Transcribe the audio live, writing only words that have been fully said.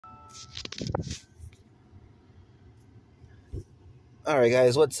Alright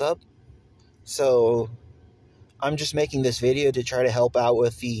guys, what's up? So, I'm just making this video to try to help out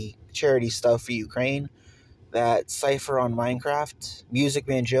with the charity stuff for Ukraine that Cypher on Minecraft, Music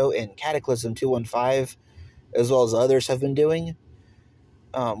Man Joe, and Cataclysm 215, as well as others have been doing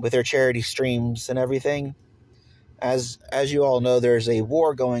with their charity streams and everything. As you all know, there's a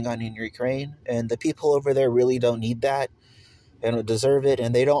war going on in Ukraine, and the people over there really don't need that and would deserve it,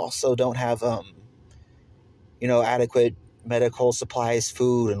 and they also don't have adequate medical supplies,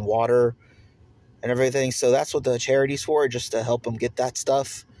 food, and water and everything. So that's what the charity's for, just to help them get that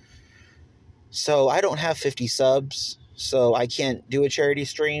stuff. So I don't have 50 subs, so I can't do a charity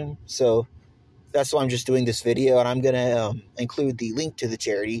stream. So that's why I'm just doing this video, and I'm going to include the link to the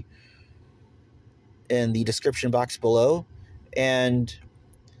charity in the description box below. And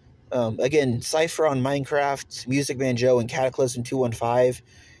again, Cypher on Minecraft, Music Man Joe, and Cataclysm 215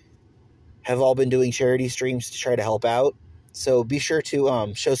 have all been doing charity streams to try to help out. So be sure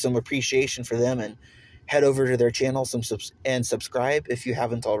to show some appreciation for them and head over to their channels and subscribe if you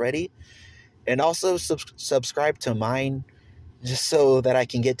haven't already. And also subscribe to mine just so that I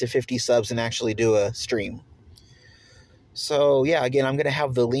can get to 50 subs and actually do a stream. So yeah, again, I'm going to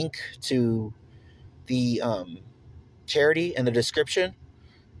have the link to the charity in the description.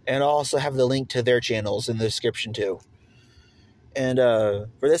 And I'll also have the link to their channels in the description too. And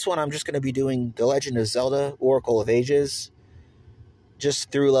for this one, I'm just going to be doing The Legend of Zelda, Oracle of Ages,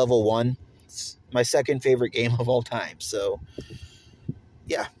 just through level 1. It's my second favorite game of all time, so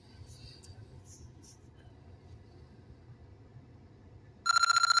yeah.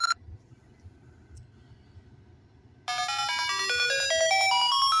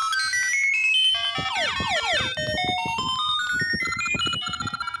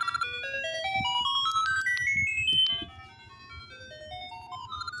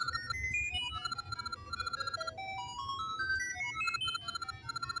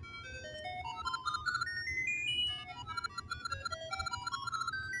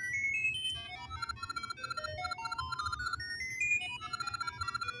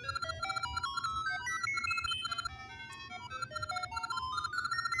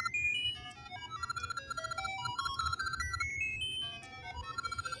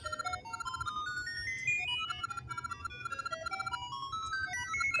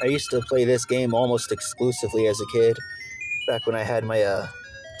 I used to play this game almost exclusively as a kid, back when I had my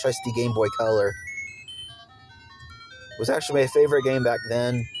trusty Game Boy Color. It was actually my favorite game back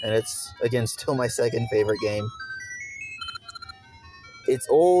then, and it's, again, still my second favorite game. It's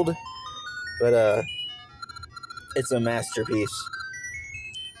old, but it's a masterpiece.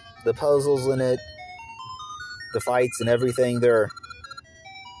 The puzzles in it, the fights and everything, they're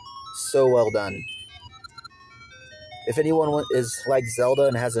so well done. If anyone is like Zelda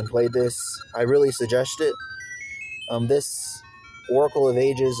and hasn't played this, I really suggest it. This Oracle of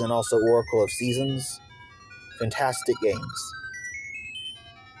Ages and also Oracle of Seasons, fantastic games.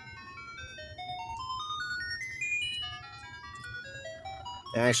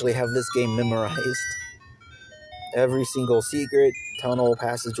 I actually have this game memorized. Every single secret, tunnel,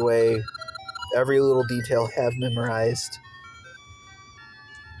 passageway, every little detail I have memorized.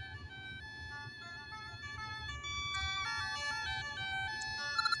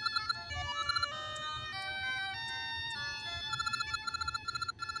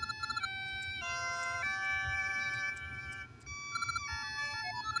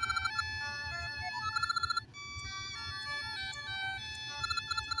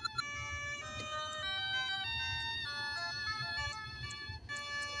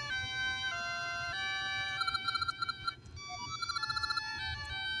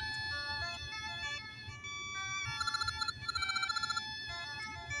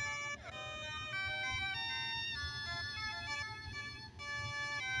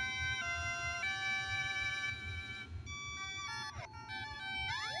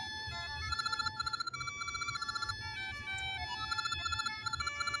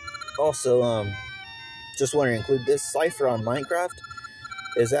 Also, just want to include this, Cypher on Minecraft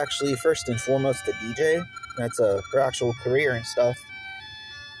is actually first and foremost a DJ. That's her actual career and stuff.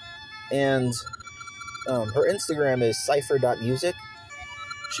 And her Instagram is cypher.music.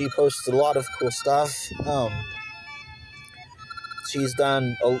 She posts a lot of cool stuff. She's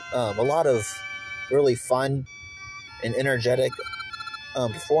done a lot of really fun and energetic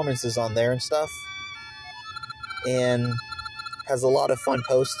performances on there and stuff. And has a lot of fun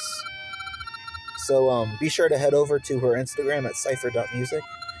posts. So be sure to head over to her Instagram at cypher.music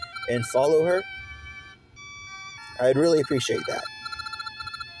and follow her. I'd really appreciate that.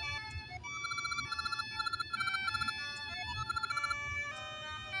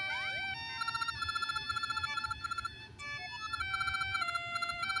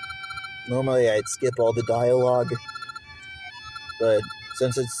 Normally I'd skip all the dialogue, but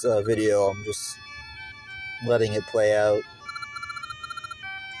since it's a video, I'm just letting it play out.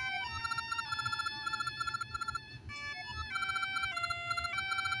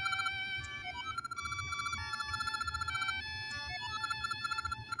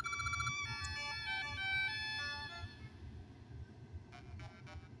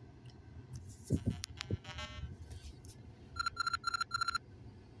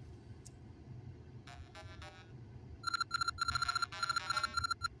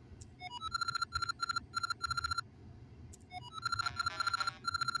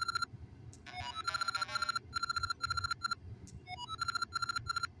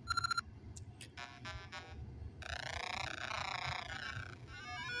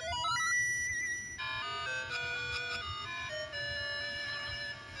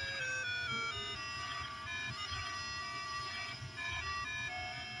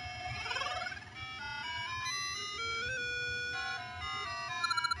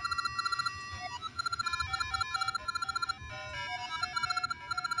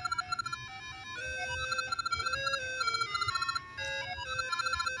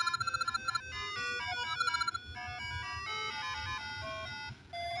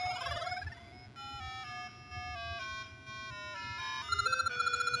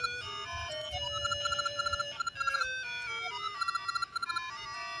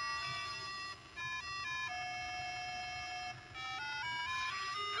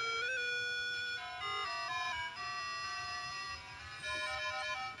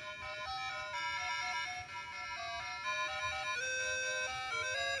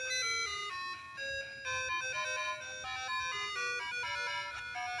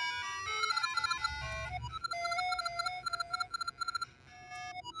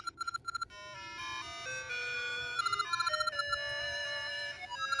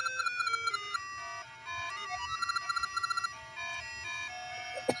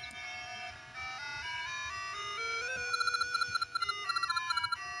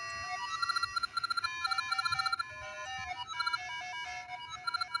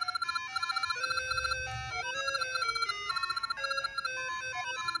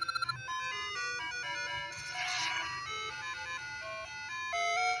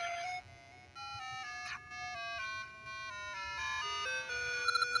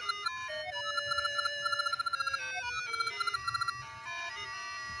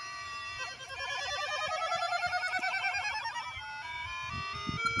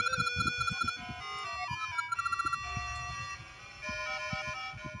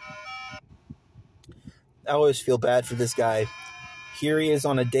 I always feel bad for this guy. Here he is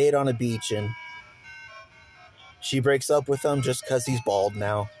on a date on a beach, and she breaks up with him just because he's bald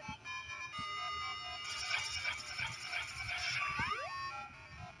now.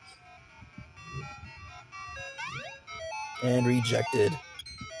 And rejected.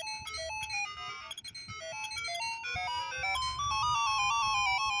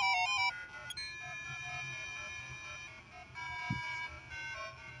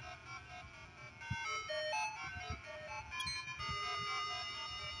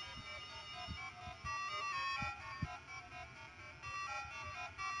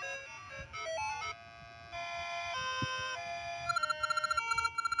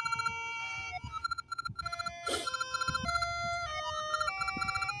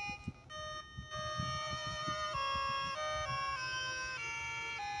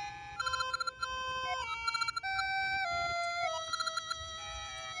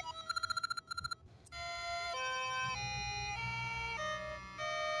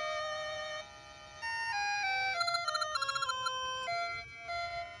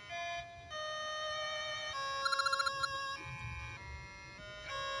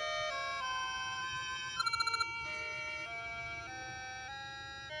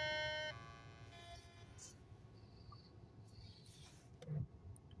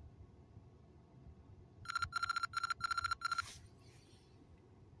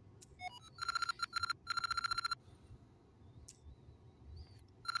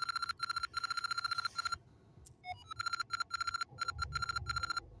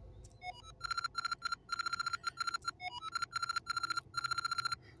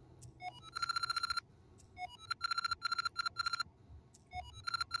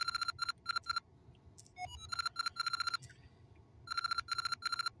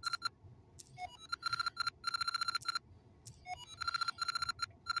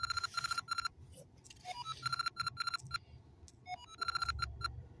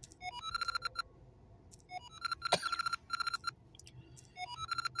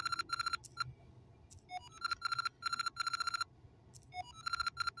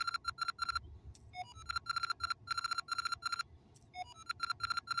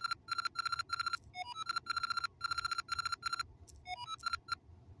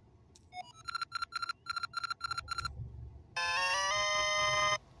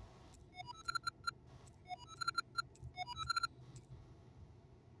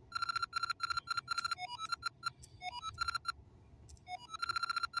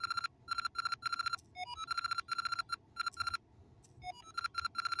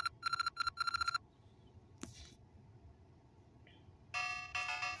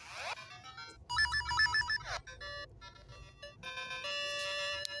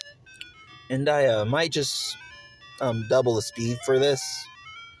 And I might just double the speed for this,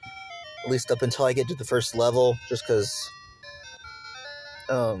 at least up until I get to the first level, just because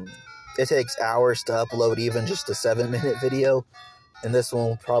it takes hours to upload even just a 7-minute video, and this one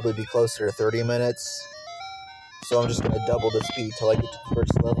will probably be closer to 30 minutes. So I'm just going to double the speed till I get to the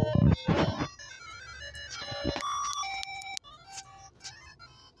first level.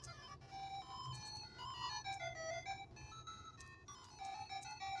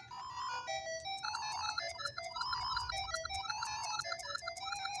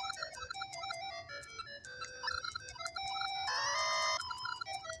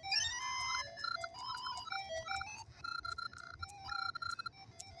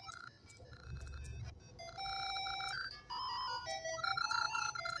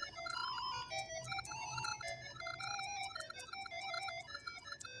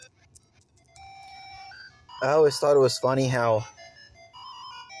 I always thought it was funny how,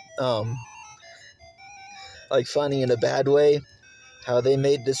 like funny in a bad way, how they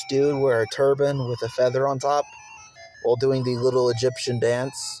made this dude wear a turban with a feather on top while doing the little Egyptian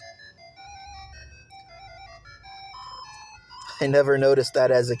dance. I never noticed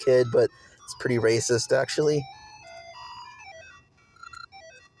that as a kid, but it's pretty racist, actually.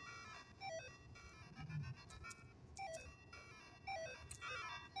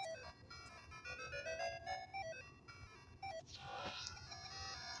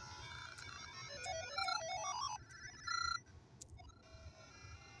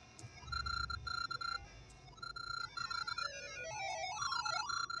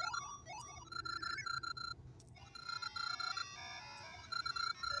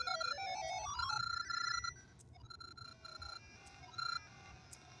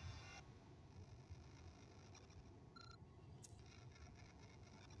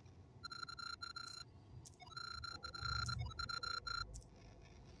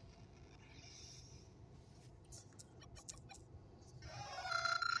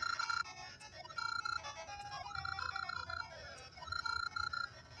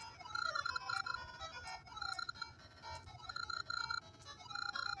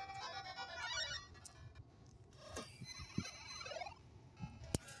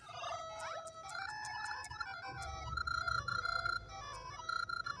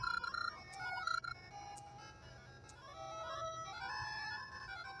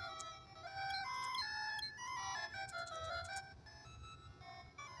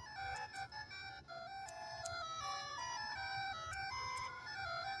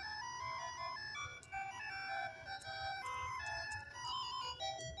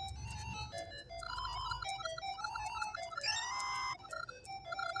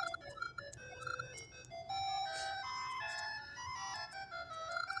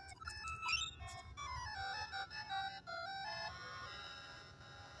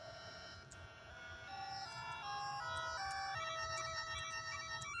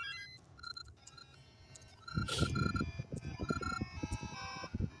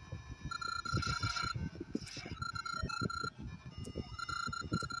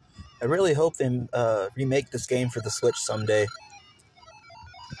 I really hope they remake this game for the Switch someday.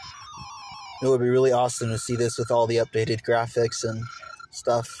 It would be really awesome to see this with all the updated graphics and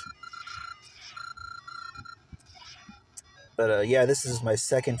stuff. But yeah, this is my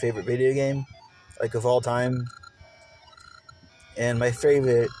second favorite video game, like, of all time. And my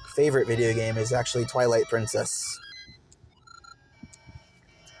favorite video game is actually Twilight Princess.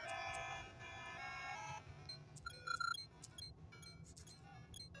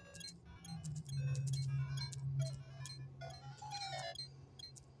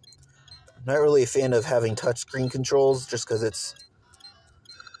 I'm not really a fan of having touchscreen controls, just because it's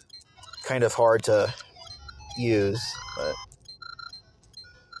kind of hard to use. But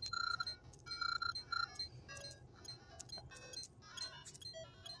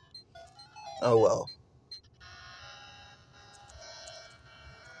oh well.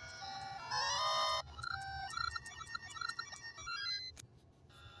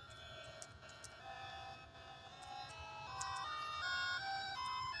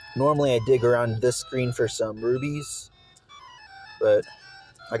 Normally I dig around this screen for some rubies, but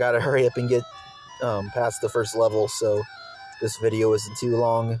I gotta hurry up and get past the first level so this video isn't too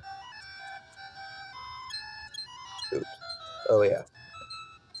long. Oops. Oh yeah.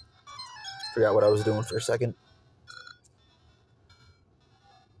 Forgot what I was doing for a second.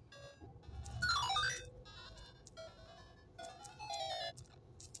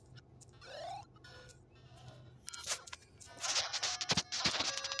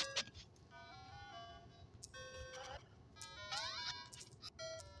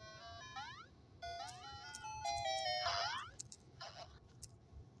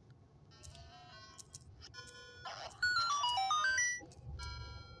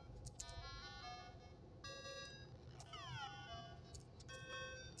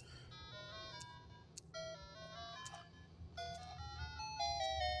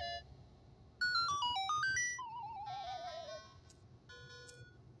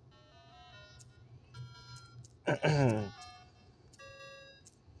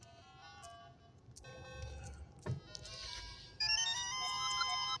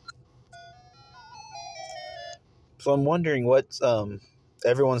 So I'm wondering what's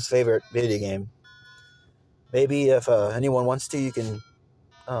everyone's favorite video game. Maybe if anyone wants to, you can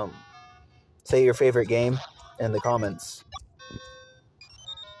um, say your favorite game in the comments.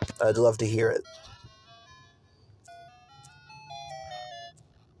 I'd love to hear it.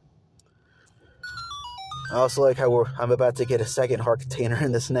 I also like how I'm about to get a second heart container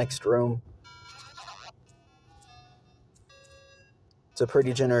in this next room. It's a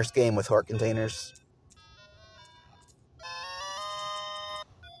pretty generous game with heart containers.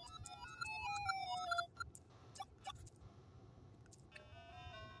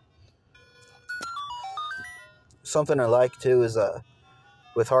 Something I like too is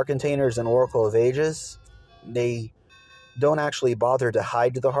with heart containers and Oracle of Ages, they don't actually bother to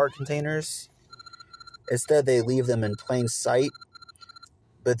hide the heart containers. Instead, they leave them in plain sight,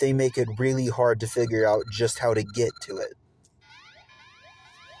 but they make it really hard to figure out just how to get to it.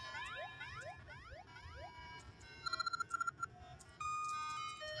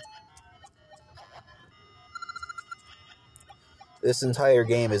 This entire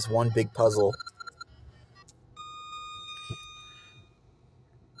game is one big puzzle.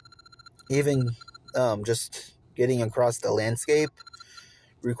 Even just getting across the landscape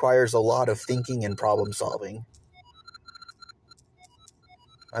requires a lot of thinking and problem solving.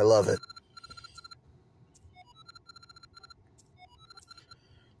 I love it.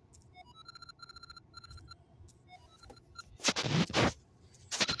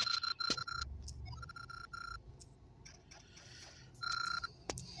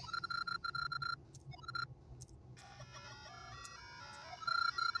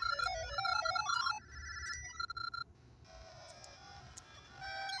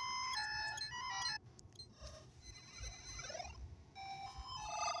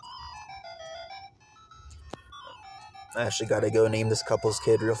 I actually gotta go name this couple's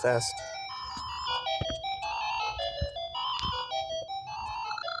kid real fast.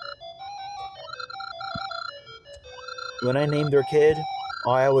 When I name their kid,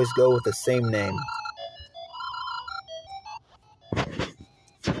 I always go with the same name.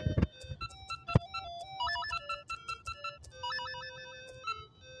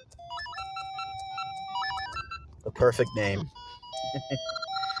 The perfect name.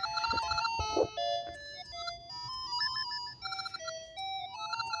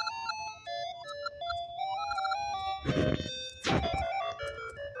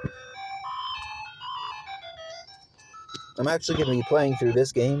 I'm actually going to be playing through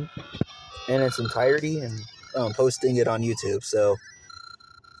this game in its entirety and posting it on YouTube. So,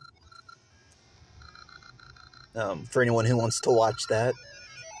 for anyone who wants to watch that.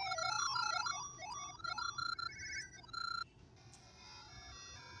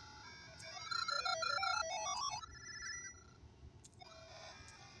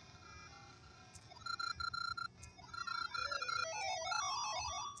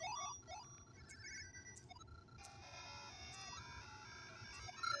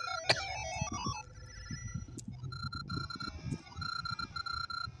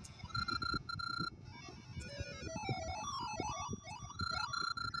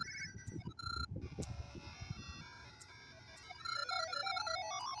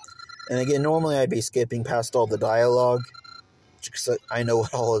 And again, normally I'd be skipping past all the dialogue, because I know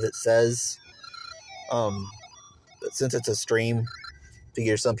what all of it says. But since it's a stream, I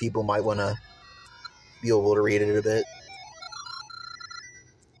figure some people might want to be able to read it a bit.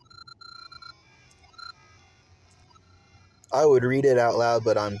 I would read it out loud,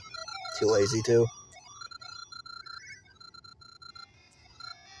 but I'm too lazy to.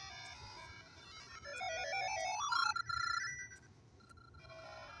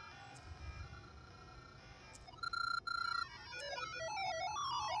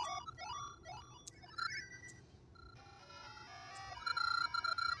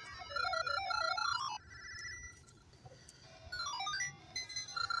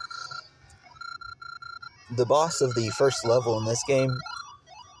 The boss of the first level in this game,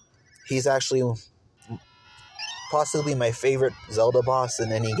 he's actually possibly my favorite Zelda boss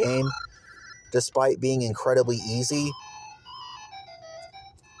in any game, despite being incredibly easy.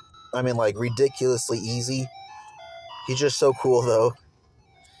 I mean, like, ridiculously easy. He's just so cool, though.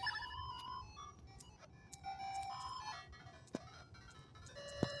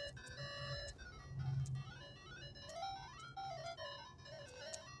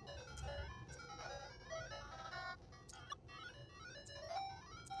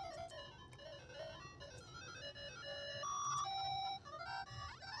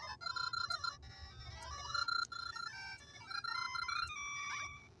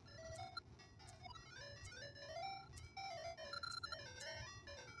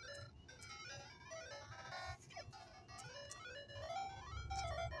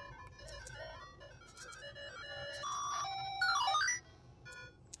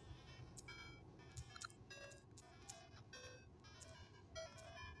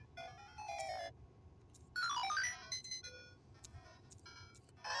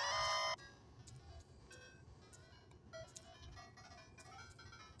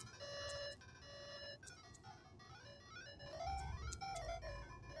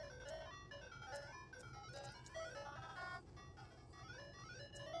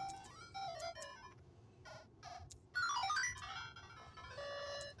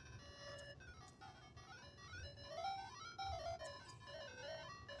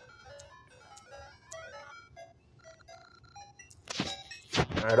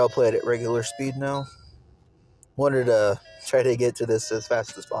 Alright, I'll play it at regular speed now. Wanted to try to get to this as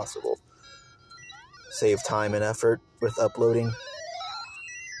fast as possible. Save time and effort with uploading.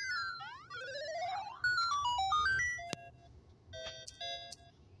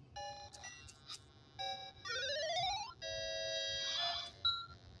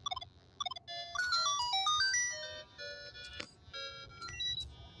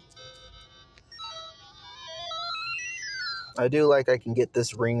 I do like I can get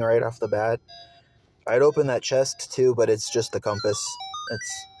this ring right off the bat. I'd open that chest too, but it's just the compass.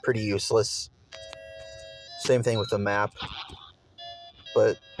 It's pretty useless. Same thing with the map.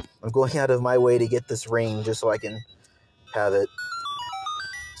 But I'm going out of my way to get this ring just so I can have it.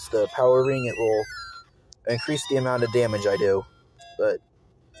 It's the power ring. It will increase the amount of damage I do, but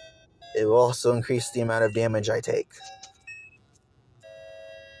it will also increase the amount of damage I take.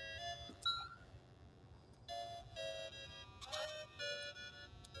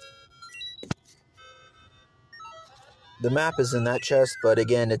 The map is in that chest, but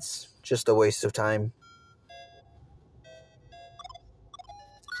again, it's just a waste of time.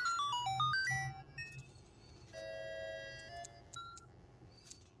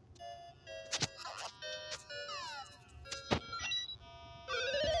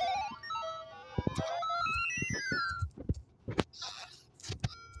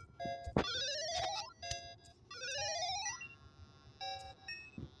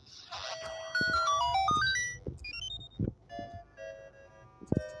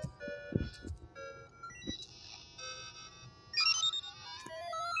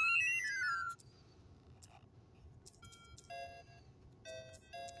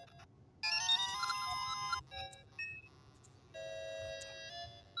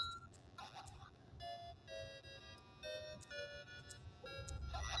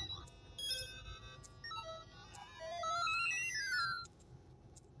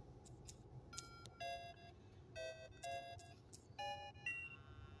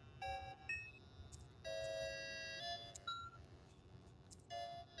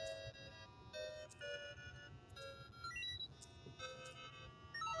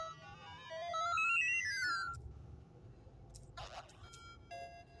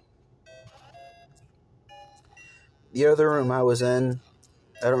 The other room I was in,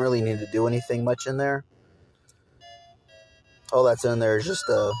 I don't really need to do anything much in there. All that's in there is just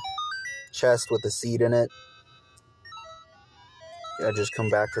a chest with a seed in it. I'll just come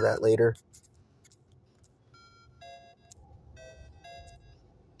back for that later.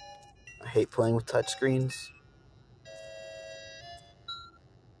 I hate playing with touchscreens.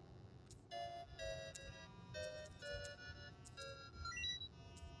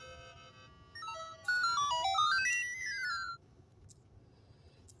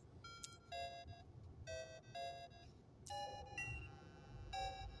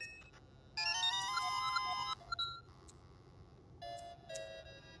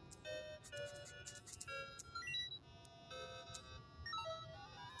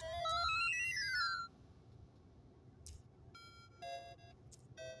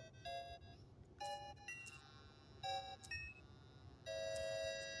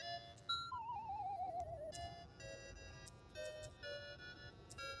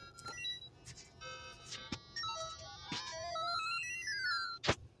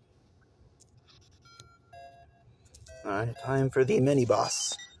 Alright, time for the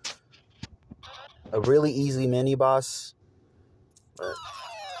mini-boss. A really easy mini-boss, but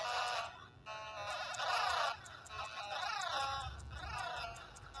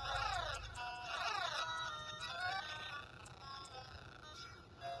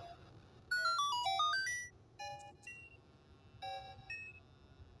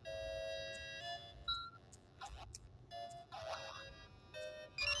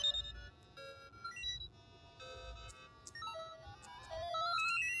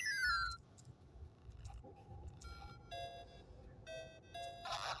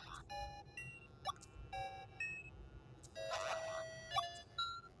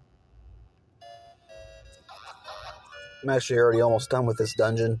I'm actually already almost done with this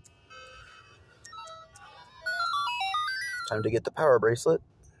dungeon. Time to get the power bracelet.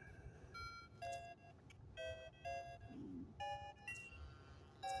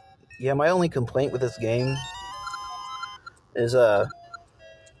 Yeah, my only complaint with this game is the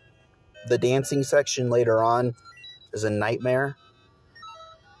dancing section later on is a nightmare.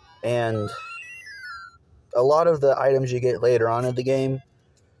 And a lot of the items you get later on in the game,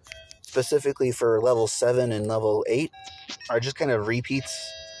 specifically for level 7 and level 8, are just kind of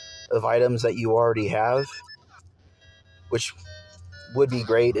repeats of items that you already have, which would be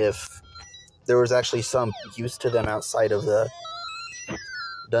great if there was actually some use to them outside of the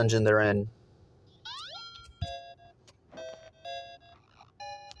dungeon they're in.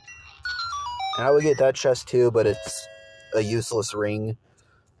 And I would get that chest too, but it's a useless ring,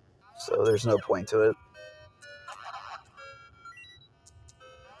 so there's no point to it.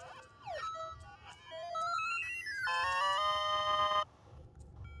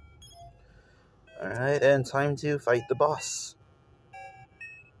 Alright, and time to fight the boss.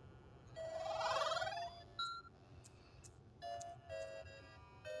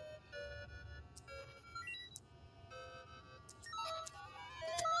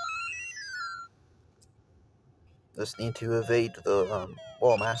 Just need to evade the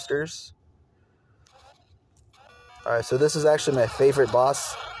wall masters. Alright, so this is actually my favorite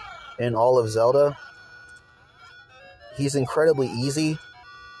boss in all of Zelda. He's incredibly easy,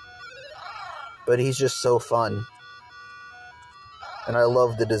 but he's just so fun. And I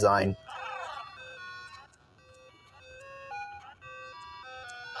love the design.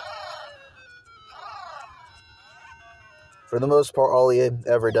 For the most part, all he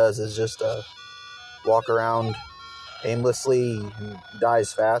ever does is just walk around aimlessly. He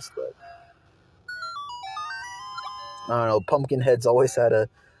dies fast, but I don't know. Pumpkinhead's always had a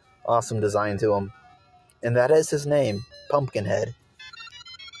awesome design to him, and that is his name, Pumpkinhead.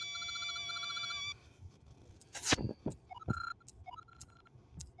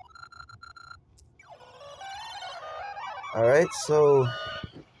 All right, so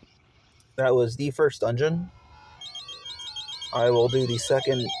that was the first dungeon. I will do the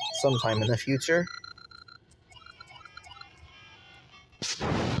second sometime in the future.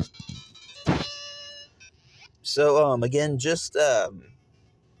 So, again, just,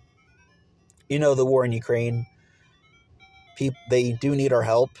 you know, the war in Ukraine, they do need our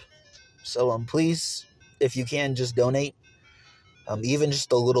help. So, please, if you can, just donate. Even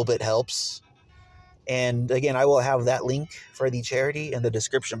just a little bit helps. And again, I will have that link for the charity in the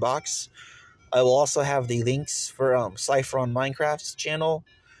description box. I will also have the links for Cypher on Minecraft's channel,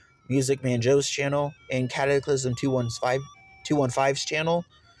 Music Man Joe's channel, and Cataclysm 215's channel.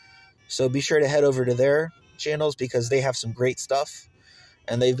 So be sure to head over to their channels because they have some great stuff.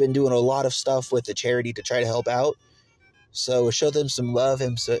 And they've been doing a lot of stuff with the charity to try to help out. So show them some love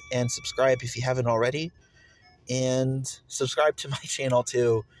and subscribe if you haven't already. And subscribe to my channel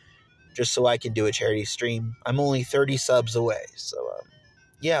too, just so I can do a charity stream. I'm only 30 subs away. So,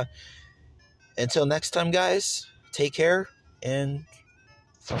 yeah. Until next time, guys, take care, and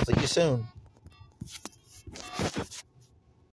I'll see you soon.